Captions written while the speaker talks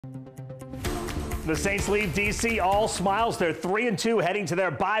The Saints leave D.C. all smiles. They're 3-2 heading to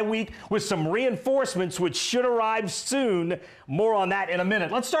their bye week with some reinforcements which should arrive soon. More on that in a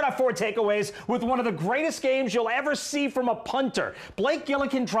minute. Let's start our 4 takeaways with one of the greatest games you'll ever see from a punter. Blake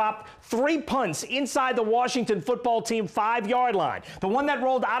Gillikin dropped 3 punts inside the Washington football team 5-yard line. The one that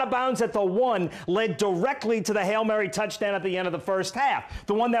rolled out of bounds at the 1 led directly to the Hail Mary touchdown at the end of the first half.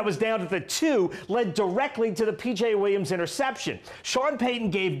 The one that was down at the 2 led directly to the P.J. Williams interception. Sean Payton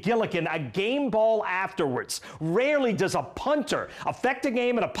gave Gillikin a game ball afterwards. Rarely does a punter affect a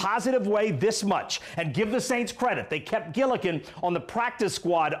game in a positive way this much. And give the Saints credit. They kept Gillikin on the practice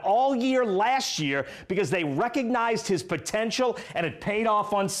squad all year last year because they recognized his potential, and it paid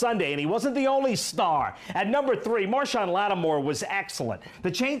off on Sunday. And he wasn't the only star. At number 3, Lattimore was excellent.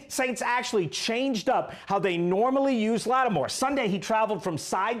 The Saints actually changed up how they normally use Lattimore. Sunday, he traveled from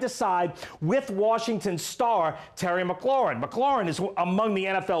side to side with Washington star Terry McLaurin. McLaurin is among the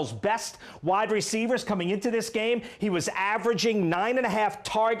NFL's best wide receivers coming into this game. He was averaging 9.5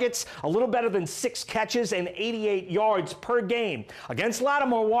 targets, a little better than 6 catches, and 88 yards per game. Against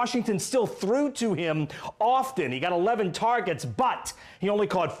Lattimore, Washington still threw to him often. He got 11 targets, but he only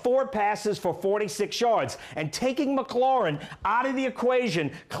caught 4 passes for 46 yards. And taking McLaurin out of the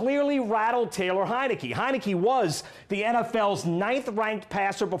equation clearly rattled Taylor Heinicke. Heinicke was the NFL's 9th-ranked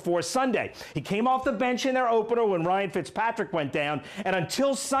passer before Sunday. He came off the bench in their opener when Ryan Fitzpatrick went down, and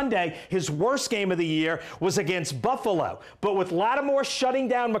until Sunday, his worst game of the year was against Buffalo. But with Lattimore shutting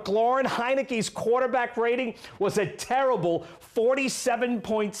down McLaurin, Heinicke's quarterback rating was a terrible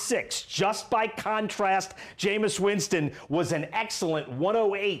 47.6. Just by contrast, Jameis Winston was an excellent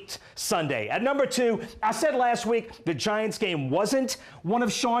 108 Sunday. At number 2, I said last week the Giants game wasn't one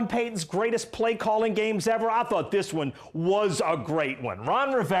of Sean Payton's greatest play-calling games ever. I thought this one was a great one.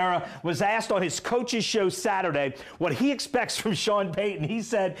 Ron Rivera was asked on his coach's show Saturday what he expects from Sean Payton. He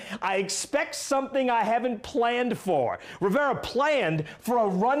said, "I expect something I haven't planned for." Rivera planned for a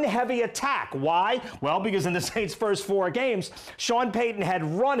run-heavy attack. Why? Well, because in the Saints' first 4 games, Sean Payton had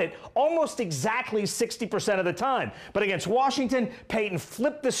run it almost exactly 60% of the time. But against Washington, Payton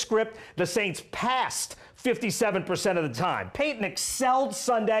flipped the script. The Saints passed 57% of the time. Payton excelled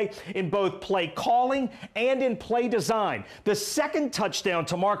Sunday in both play calling and in play design. The second touchdown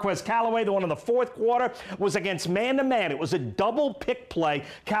to Marquez Callaway, the one in the 4th quarter, was against man-to-man. It was a double pick play.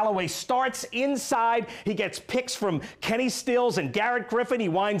 Callaway starts inside. He gets picks from Kenny Stills and Garrett Griffin. He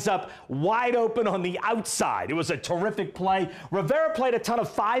winds up wide open on the outside. It was a terrific play. Rivera played a ton of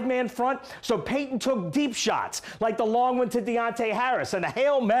 5-man front, so Payton took deep shots, like the long one to Deontay Harris. And the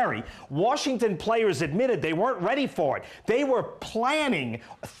Hail Mary, Washington players admitted they weren't ready for it. They were planning,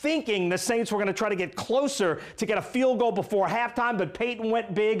 thinking the Saints were going to try to get closer to get a field goal before halftime, but Payton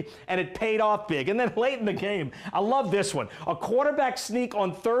went big, and it paid off big. And then late in the game, I love this one. A quarterback sneak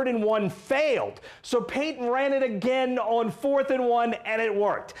on 3rd and 1 failed, so Payton ran it again on 4th and 1, and it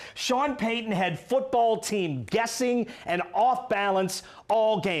worked. Sean Payton had football team guessing and off balance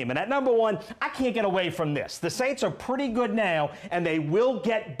all game. And at number 1, I can't get away from this. The Saints are pretty good now, and they will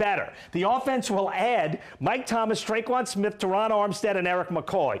get better. The offense will add Mike Thomas, Traquan Smith, Teron Armstead, and Eric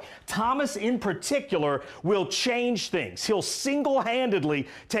McCoy. Thomas, in particular, will change things. He'll single-handedly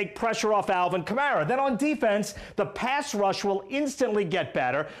take pressure off Alvin Kamara. Then on defense, the pass rush will instantly get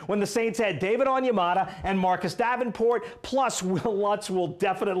better when the Saints add David Onyemata and Marcus Davenport, plus Will Lutz will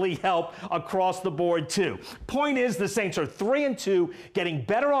definitely help across the board, too. Point is, the Saints are 3-2, getting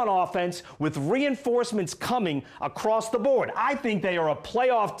better on offense with reinforcements coming across the board. I think they are a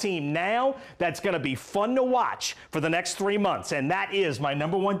playoff team now that's going to be fun to watch for the next 3 months, and that is my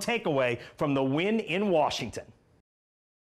number 1 takeaway from the win in Washington.